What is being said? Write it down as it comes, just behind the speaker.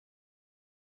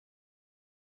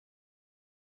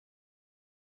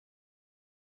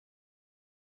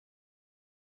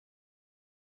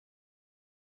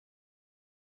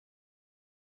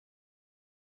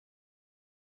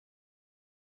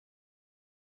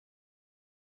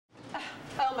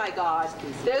Oh my God,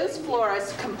 those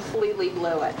florists completely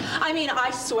blew it. I mean,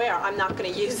 I swear I'm not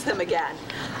going to use them again.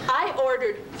 I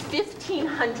ordered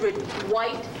 1,500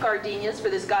 white gardenias for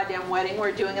this goddamn wedding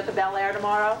we're doing at the Bel Air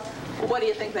tomorrow. What do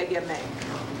you think they give me?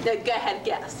 Go ahead,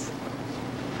 guess.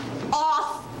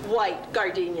 Off-white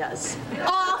gardenias.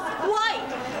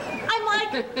 Off-white. I'm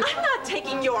like, I'm not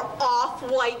taking your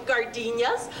off-white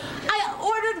gardenias. I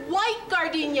ordered white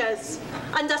gardenias.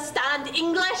 Understand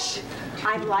English?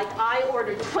 I'm like, I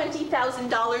ordered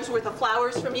 $20,000 worth of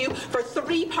flowers from you for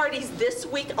 3 parties this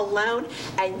week alone,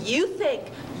 and you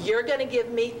think you're gonna give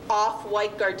me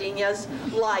off-white gardenias?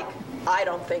 Like, I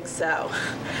don't think so.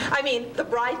 I mean, the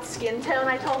bride's skin tone,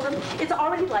 I told them, it's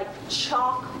already like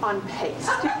chalk on paste.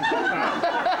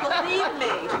 Believe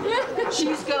me,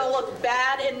 she's gonna look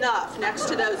bad enough next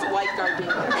to those white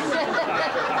gardenias.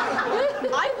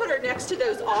 I put her next to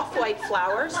those off-white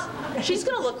flowers. She's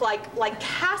gonna look like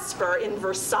Casper in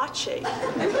Versace.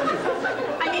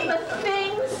 I mean, the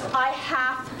things I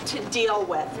have to deal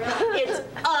with, it's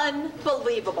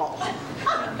unbelievable.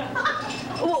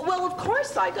 Well, of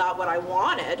course I got what I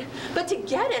wanted, but to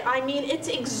get it, I mean, it's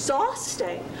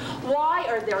exhausting. Why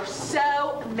are there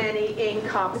so many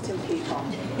incompetent people?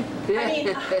 I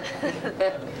mean,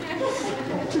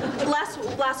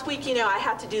 last week, you know, I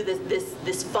had to do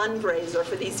this fundraiser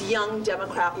for these young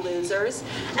Democrat losers,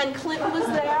 and Clinton was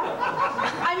there.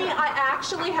 I mean, I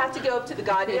actually had to go up to the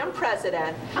goddamn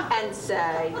president and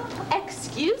say,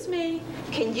 excuse me,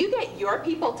 can you get your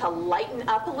people to lighten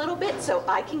up a little bit so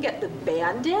I can get the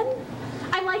band in?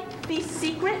 I'm like, these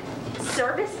Secret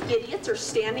Service idiots are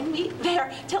standing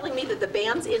there telling me that the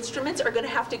band's instruments are going to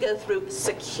have to go through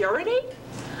security?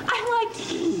 I'm like,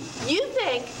 you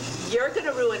think you're going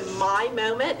to ruin my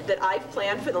moment that I've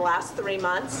planned for the last 3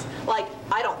 months? Like,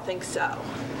 I don't think so.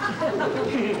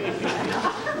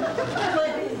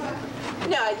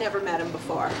 No, I'd never met him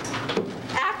before.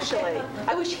 Actually,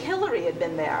 I wish Hillary had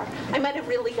been there. I might have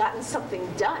really gotten something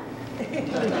done.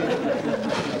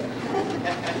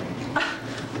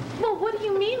 Well, what do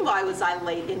you mean, why was I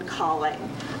late in calling?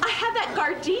 I had that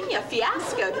gardenia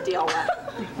fiasco to deal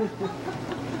with.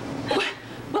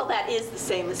 Well, that is the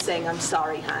same as saying, I'm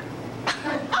sorry, hon.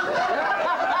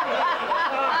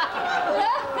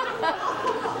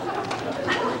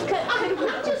 Could we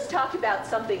just talk about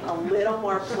something a little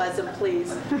more pleasant,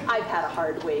 please? I've had a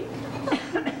hard week.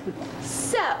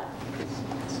 So,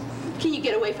 can you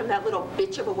get away from that little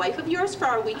bitch of a wife of yours for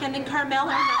our weekend in Carmel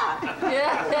or not?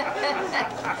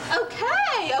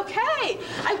 Okay.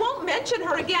 I won't mention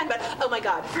her again, but oh my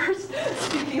God, first,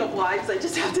 speaking of wives, I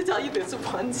just have to tell you this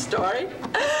one story.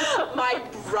 My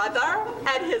brother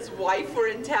and his wife were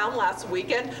in town last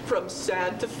weekend from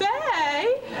Santa Fe.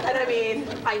 And I mean,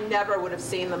 I never would have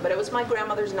seen them, but it was my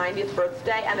grandmother's 90th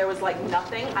birthday, and there was like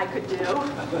nothing I could do.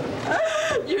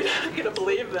 You're not gonna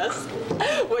believe this.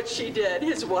 What she did,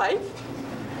 his wife,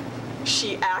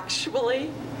 she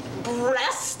actually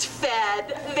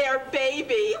breastfed their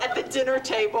baby at the dinner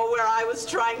table where I was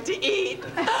trying to eat.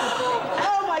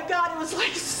 Oh my God, it was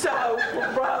like so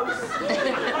gross.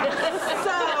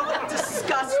 So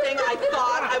disgusting, I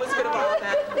thought I was gonna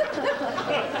vomit.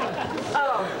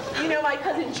 Oh, you know my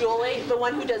cousin Julie, the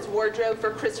one who does wardrobe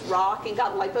for Chris Rock and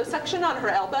got liposuction on her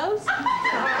elbows? Well,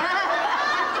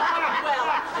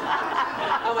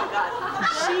 oh my God.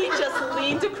 She just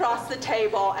leaned across the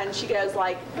table and she goes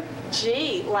like,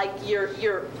 gee, like you're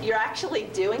actually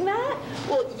doing that?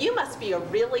 Well, you must be a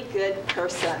really good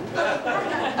person.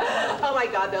 Oh my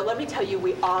God, though, let me tell you,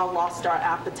 we all lost our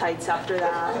appetites after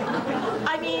that.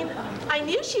 I mean, I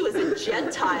knew she was a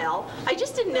Gentile. I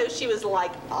just didn't know she was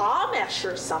like Amish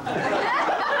or something.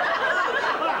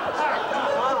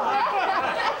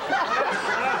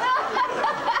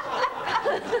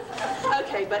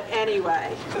 Okay, but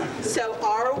anyway, so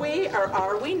are we or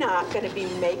are we not going to be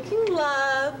making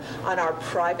love on our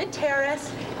private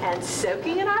terrace and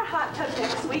soaking in our hot tub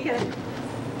next weekend?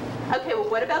 Okay, well,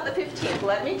 what about the 15th?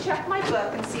 Let me check my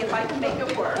book and see if I can make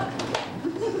it work.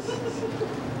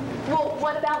 Well,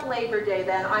 what about Labor Day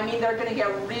then? I mean, they're going to get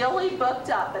really booked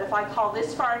up, but if I call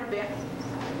this far in advance...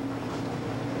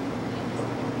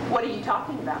 What are you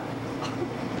talking about?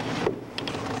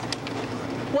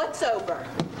 What's over?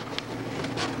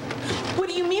 What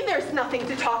do you mean there's nothing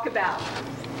to talk about?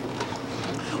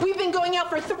 We've been going out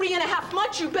for 3.5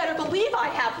 months. You better believe I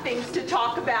have things to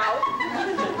talk about.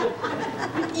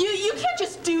 You can't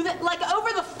just do that, like,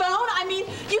 over the phone. I mean,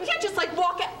 you can't just, like,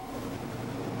 walk out.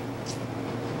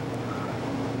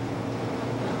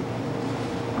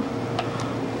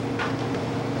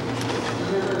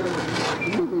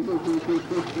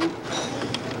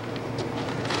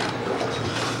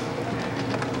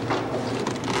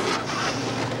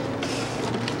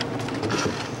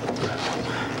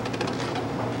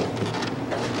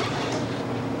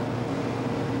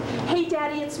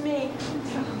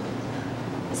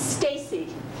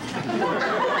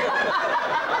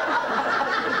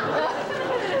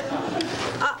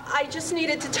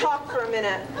 needed to talk for a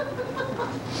minute.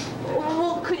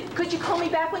 Well, could you call me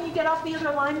back when you get off the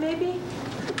other line, maybe?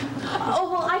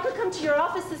 Oh, well, I could come to your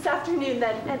office this afternoon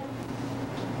then. And...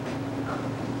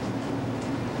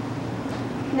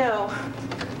 No.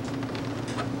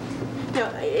 No,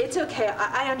 it's okay.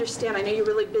 I understand. I know you're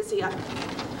really busy.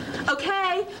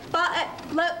 Okay, but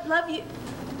love you.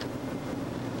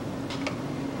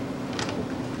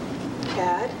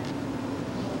 Dad?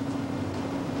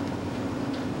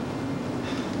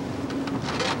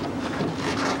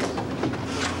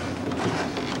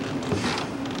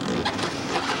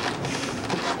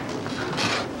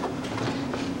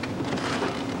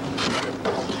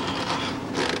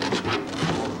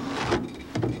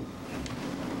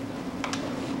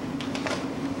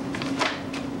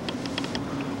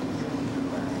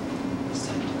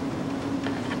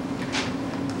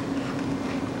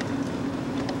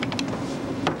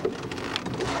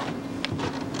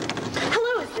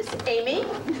 Amy?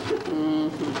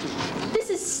 This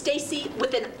is Stacy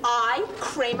with an I,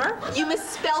 Kramer. You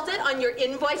misspelled it on your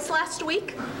invoice last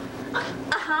week.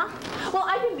 Uh-huh. Well,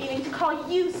 I've been meaning to call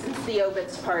you since the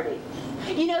Obits party.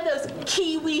 You know those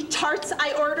kiwi tarts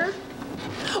I ordered?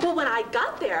 Well, when I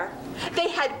got there, they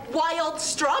had wild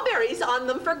strawberries on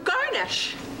them for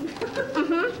garnish.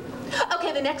 Mm-hmm.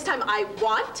 Okay, the next time I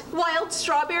want wild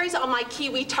strawberries on my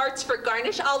kiwi tarts for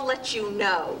garnish, I'll let you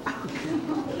know.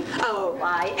 Oh,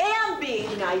 I am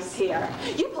being nice here.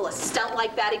 You pull a stunt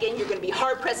like that again, you're going to be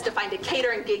hard-pressed to find a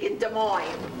catering gig in Des Moines.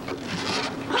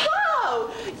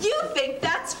 Oh, you think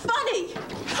that's funny?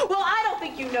 Well, I don't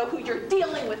think you know who you're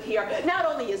dealing with here. Not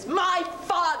only is my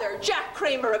father Jack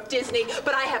Kramer of Disney,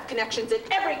 but I have connections in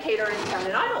every caterer in town,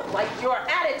 and I don't like your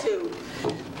attitude,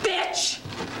 bitch!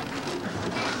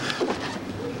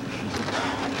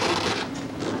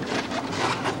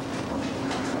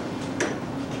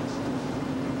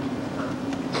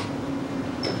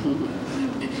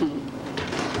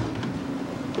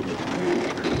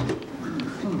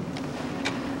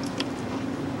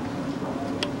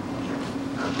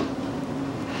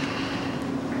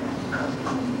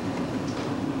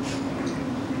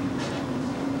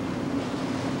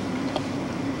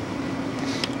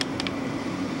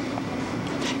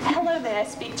 Hello, may I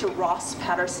speak to Ross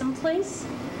Patterson, please?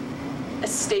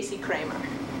 Stacy Kramer.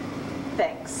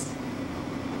 Thanks.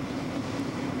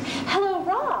 Hello,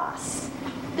 Ross.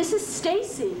 This is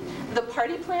Stacy, the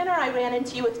party planner. I ran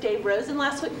into you with Dave Rosen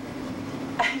last week.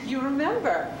 You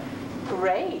remember?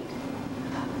 Great.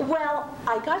 Well,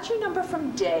 I got your number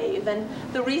from Dave, and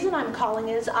the reason I'm calling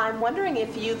is I'm wondering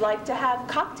if you'd like to have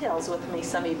cocktails with me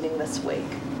some evening this week.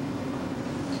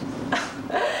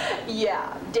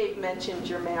 Yeah, Dave mentioned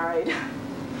you're married.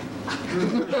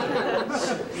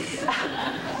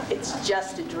 It's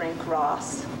just a drink,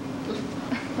 Ross.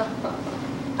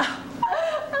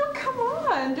 Oh, come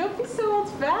on, don't be so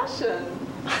old-fashioned.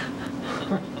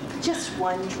 Just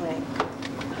one drink.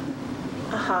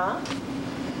 Uh-huh.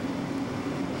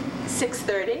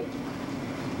 6:30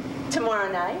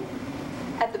 tomorrow night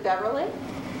at the Beverly.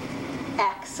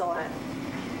 Excellent.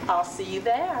 I'll see you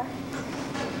there.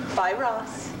 Bye,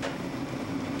 Ross.